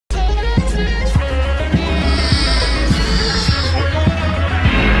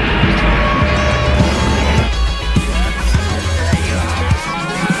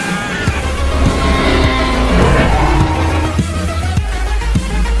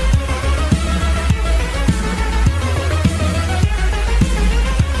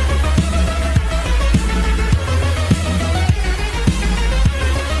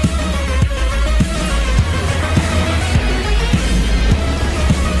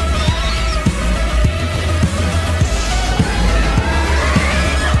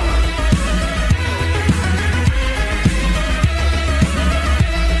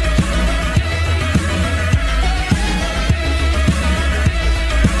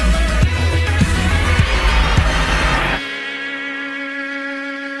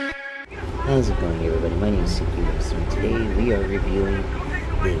going, everybody? My name is CQ, and today we are reviewing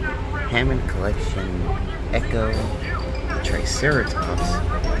the Hammond Collection Echo Triceratops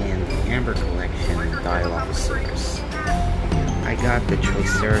and the Amber Collection Dilophosaurus. I got the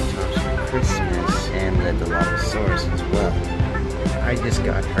Triceratops for Christmas and the Dilophosaurus as well. I just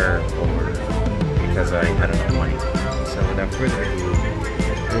got her because I had enough money. So without further ado,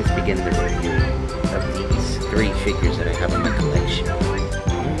 let's begin the review of these three figures that I have in my collection.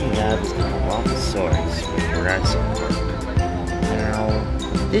 Here we have is the Dilophosaurus from Jurassic Park. Now,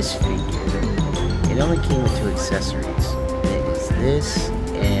 this figure, it only came with two accessories. It is this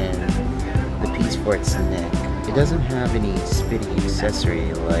and the piece for its neck. It doesn't have any spitting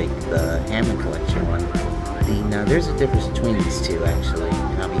accessory like the Hammond Collection one. Now, there's a difference between these two, actually,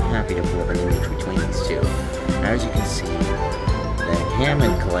 and I'll be happy to pull up an image between these two. As you can see, the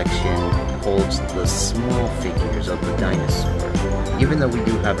Hammond Collection holds the small figures of the dinosaur. Even though we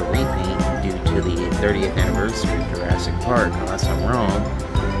do have a repaint due to the 30th anniversary of Jurassic Park, unless I'm wrong,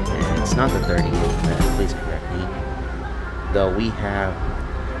 and it's not the 30th, please correct me, though we have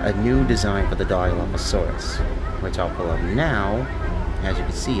a new design for the Dilophosaurus, which I'll pull up now. As you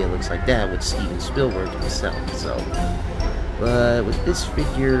can see, it looks like that with Steven Spielberg himself. So, but with this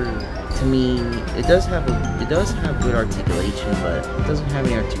figure, to me, it does have good articulation, but it doesn't have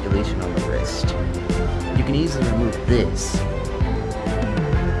any articulation on the wrist. You can easily remove this.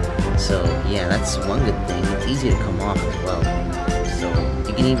 So yeah, that's one good thing. It's easy to come off as well. So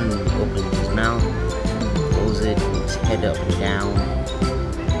you can even open his mouth, close it, move his head up and down.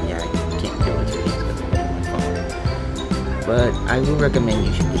 Yeah, I can't do it to these because I'm on my phone. But I will recommend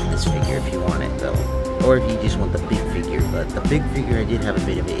you should get this figure if you want it though. Or if you just want the big figure. But the big figure I did have a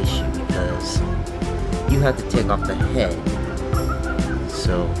bit of an issue because you have to take off the head.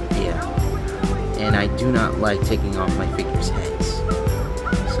 So yeah. And I do not like taking off my figure's heads.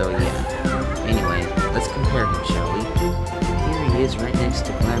 So yeah. Anyway, let's compare him, shall we? Here he is right next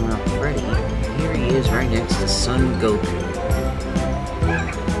to Glamrock Freddy. Here he is right next to Son Goku.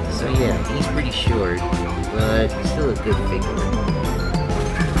 So yeah, he's pretty short, but still a good figure.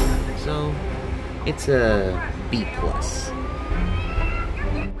 So it's a B+.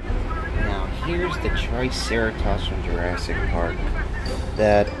 Now here's the Triceratops from Jurassic Park.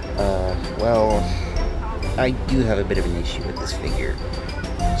 That, well, I do have a bit of an issue with this figure.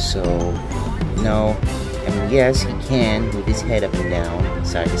 So, no, I mean, yes, he can move his head up and down,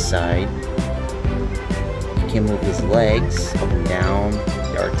 side to side. He can move his legs up and down.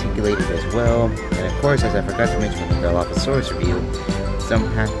 They're articulated as well. And of course, as I forgot to mention in the Dilophosaurus review, the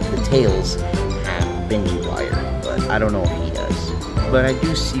tails have bending wire, but I don't know if he does. But I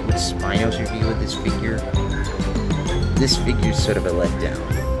do see with Spino's review of this figure is sort of a letdown.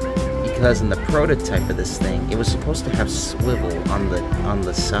 Because in the prototype of this thing, it was supposed to have swivel on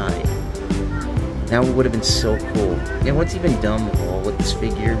the side. Now it would have been so cool. And what's even dumb with this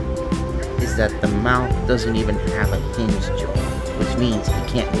figure is that the mouth doesn't even have a hinge jaw, which means he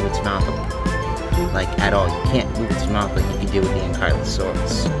can't move its mouth like at all. You can't move its mouth like you can do with the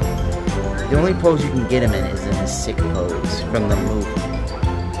Ankylosaurus. The only pose you can get him in is in his sick pose from the movie.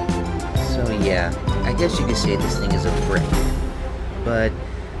 So yeah, I guess you could say this thing is a brick. But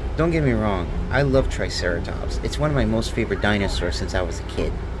don't get me wrong, I love Triceratops. It's one of my most favorite dinosaurs since I was a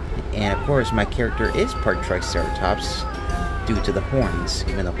kid. And of course, my character is part Triceratops due to the horns,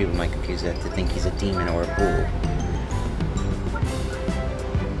 even though people might confuse that to think he's a demon or a bull.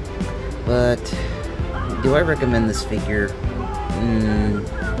 But do I recommend this figure?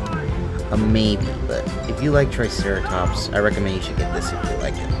 A maybe, but if you like Triceratops, I recommend you should get this if you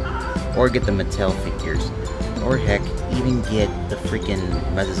like it. Or get the Mattel figures. Or heck, even get the freaking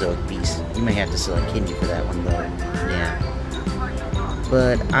Mesozoic beast. You may have to sell a kidney for that one though. Yeah.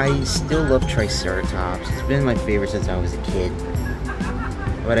 But I still love Triceratops. It's been my favorite since I was a kid.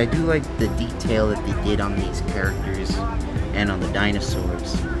 But I do like the detail that they did on these characters and on the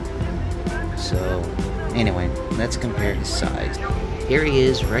dinosaurs. So, anyway, let's compare his size. Here he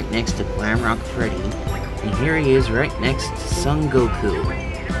is right next to Glamrock Freddy. And here he is right next to Son Goku.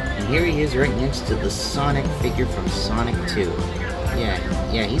 And here he is right next to the Sonic figure from Sonic 2.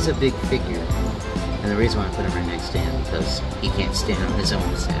 Yeah, he's a big figure. And the reason why I put him right next to him, because he can't stand on his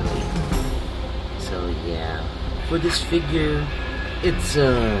own, sadly. So yeah. For this figure, it's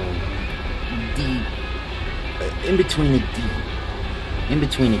D, in between a D. In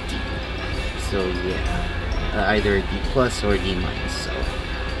between a D. So yeah. Either a D+ or a D-. So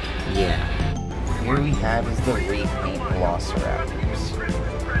yeah. Here we have is the repaint Velociraptors.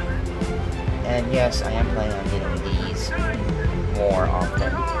 And yes, I am planning on getting these more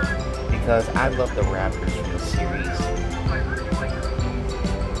often because I love the Raptors from the series.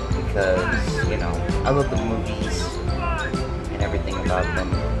 because, you know, I love the movies and everything about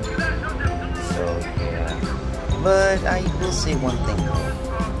them. So, yeah. But I will say one thing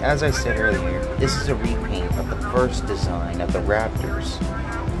though. As I said earlier, this is a repaint of the first design of the Raptors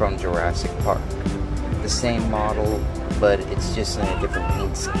from Jurassic Park. The same model, but it's just in a different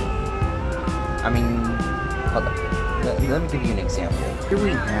paint scheme. I mean, hold on. Let me give you an example. Here we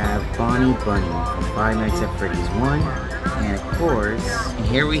have Bonnie Bunny from Five Nights at Freddy's 1. And of course,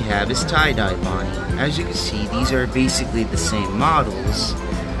 here we have his tie-dye Bonnie. As you can see, these are basically the same models.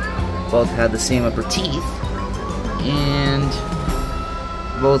 Both have the same upper teeth. And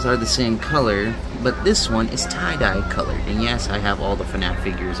both are the same color. But this one is tie-dye colored. And yes, I have all the FNAF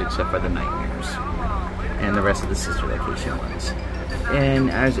figures except for the Nightmares. And the rest of the sister location ones. And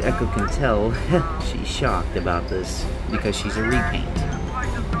as Echo can tell, she's shocked about this because she's a repaint.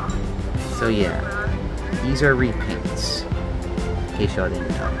 So yeah, these are repaints, in case y'all didn't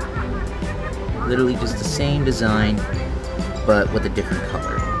know. Literally just the same design, but with a different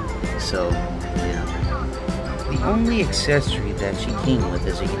color. So, yeah. The only accessory that she came with,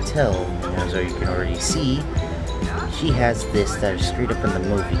 as you can tell, and as you can already see, she has this that is straight up in the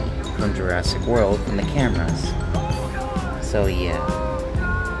movie from Jurassic World from the cameras. So yeah.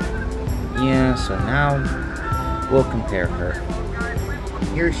 Yeah, so now we'll compare her.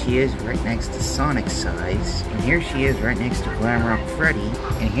 Here she is right next to Sonic Size, and here she is right next to Glamrock Freddy,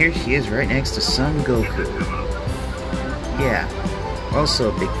 and here she is right next to Son Goku. Yeah,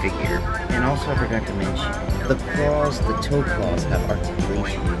 also a big figure. And also I forgot to mention, the claws, the toe claws have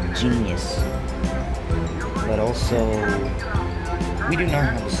articulation. Genius. But also, we do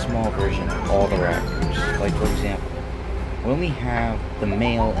not have a small version of all the Raptors. Like for example, we only have the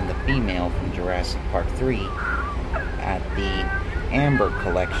male and the female from Jurassic Park 3 at the Amber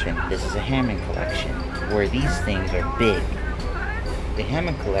collection. This is a Hammond collection, where these things are big. The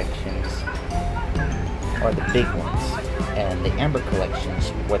Hammond collections are the big ones, and the Amber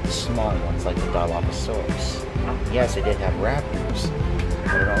collections were the small ones, like the Dilophosaurus. Yes, it did have Raptors,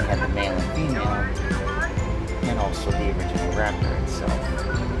 but it only had the male and female, and also the original Raptor itself.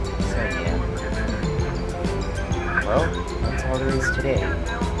 So yeah. Well, that's all there is today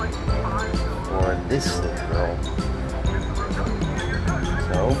for this little girl.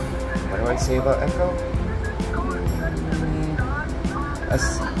 So, what do I say about Echo? A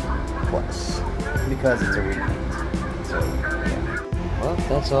C+, because it's a repaint. So, yeah. Well,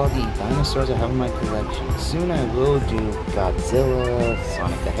 that's all the dinosaurs I have in my collection. Soon I will do Godzilla,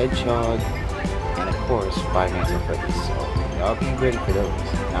 Sonic the Hedgehog, and of course, Five Nights at Freddy's. So, y'all be ready for those.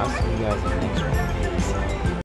 And I'll see you guys in the next one.